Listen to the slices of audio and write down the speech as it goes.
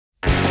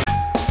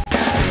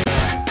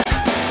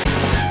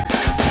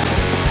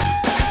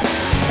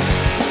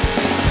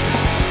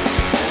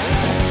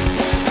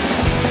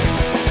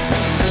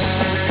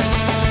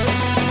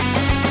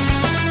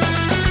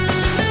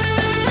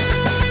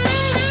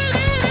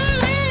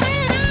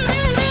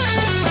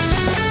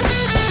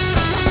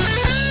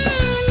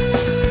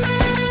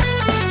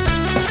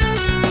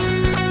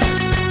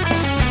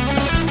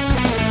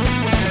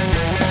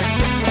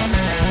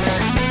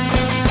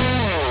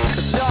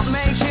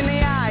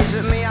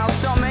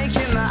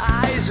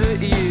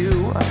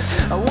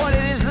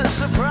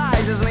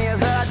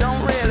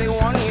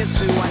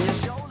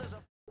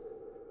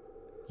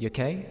You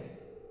okay?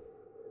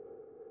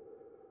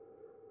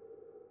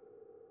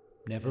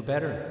 Never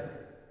better.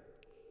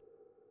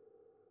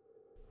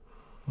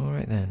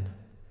 Alright then.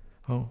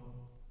 Well,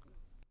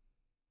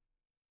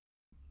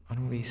 I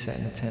don't want to be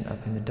setting the tent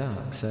up in the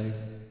dark, so...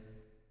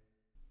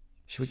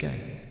 Shall we go?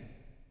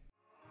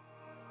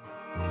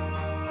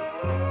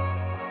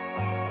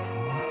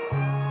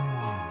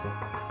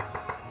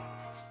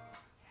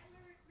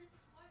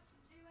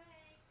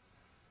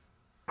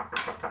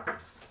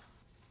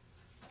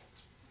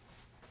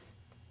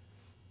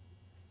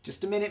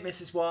 Just a minute,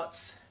 Mrs.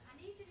 Watts. I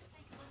need you to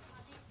take a look at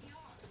my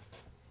VCR.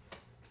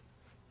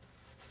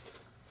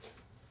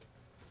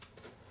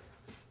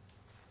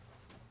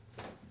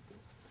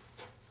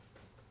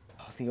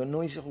 I think your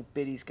noisy little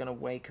biddy's gonna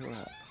wake her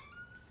up.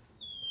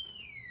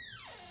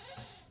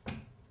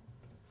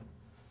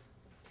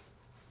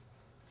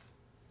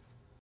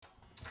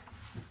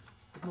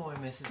 Good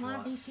morning, Mrs. My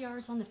Watts. VCR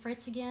is on the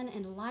fritz again,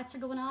 and the lights are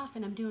going off,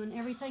 and I'm doing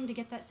everything to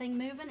get that thing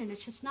moving, and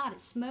it's just not.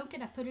 It's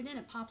smoking. I put it in,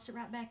 it pops it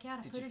right back out.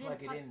 I Did put you it plug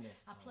in, it pops, in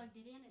this time? I plugged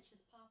it in. It's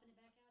just popping it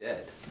back out.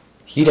 Dead.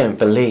 You don't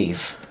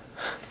believe.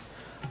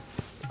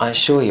 I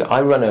assure you,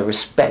 I run a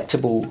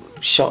respectable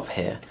shop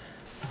here.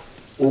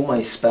 All my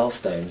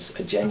spellstones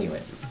are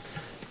genuine.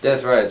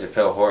 Death rides a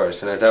pale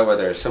horse, and I doubt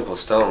whether a simple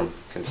stone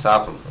can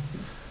stop him.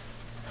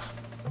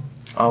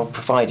 I'll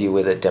provide you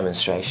with a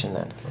demonstration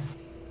then.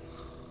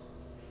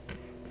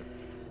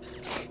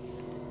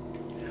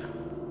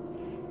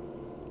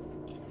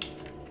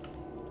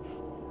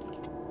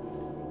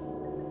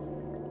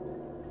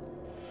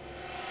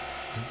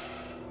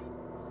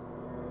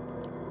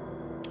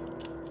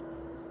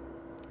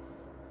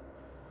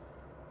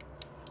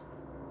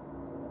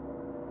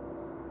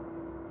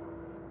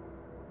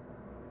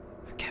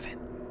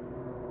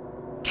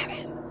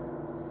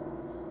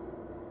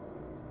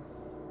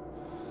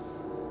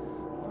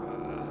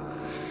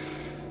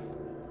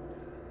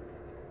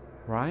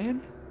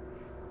 Ryan?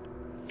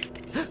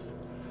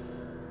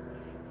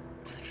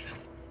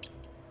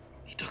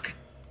 He took it.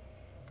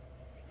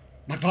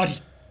 My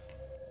body.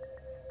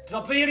 It's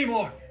not me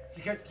anymore.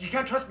 You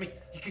can't trust me.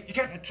 You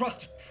can't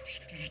trust it.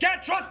 You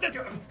can't trust it.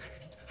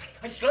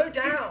 Slow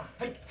down.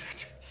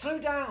 Slow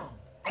down.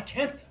 I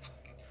can't.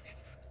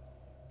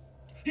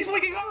 He's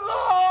waking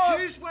up.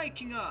 Who's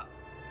waking up?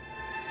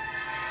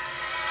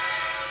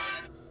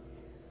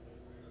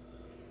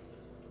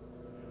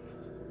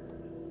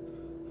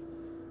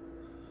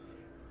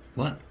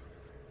 What?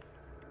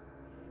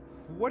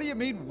 What do you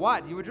mean,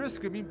 what? You would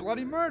risk me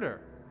bloody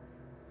murder.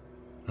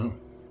 Oh.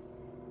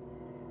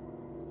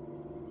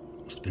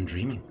 Must have been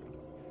dreaming.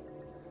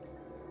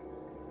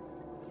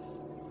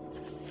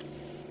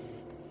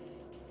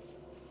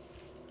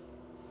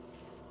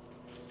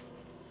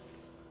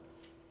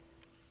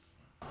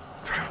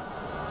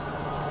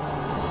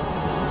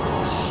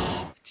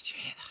 Did you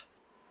hear that?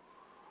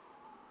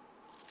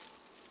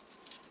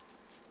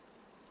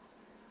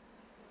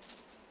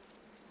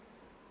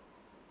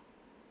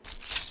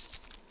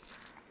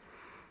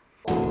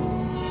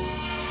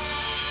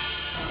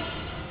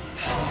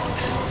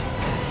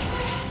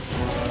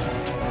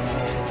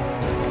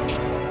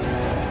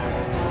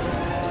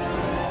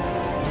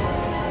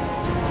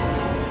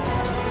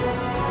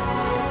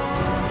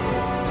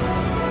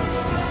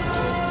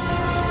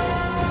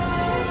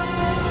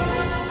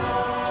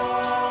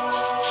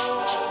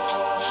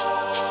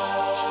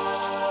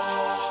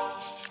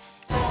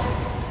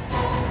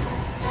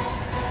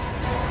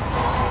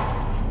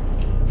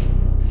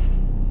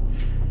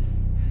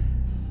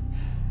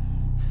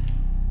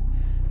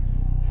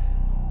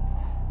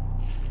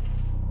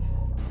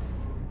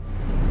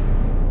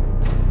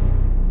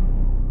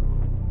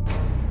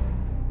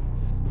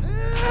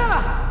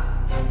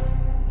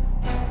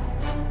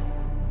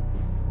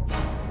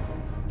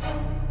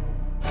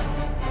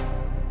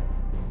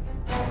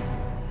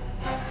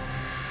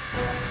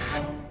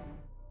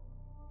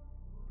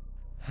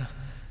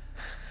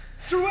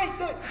 Wait,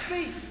 no,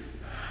 please!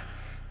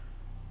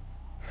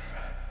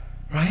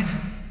 Ryan?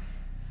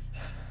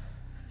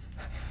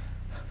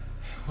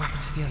 What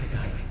happened to the other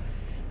guy?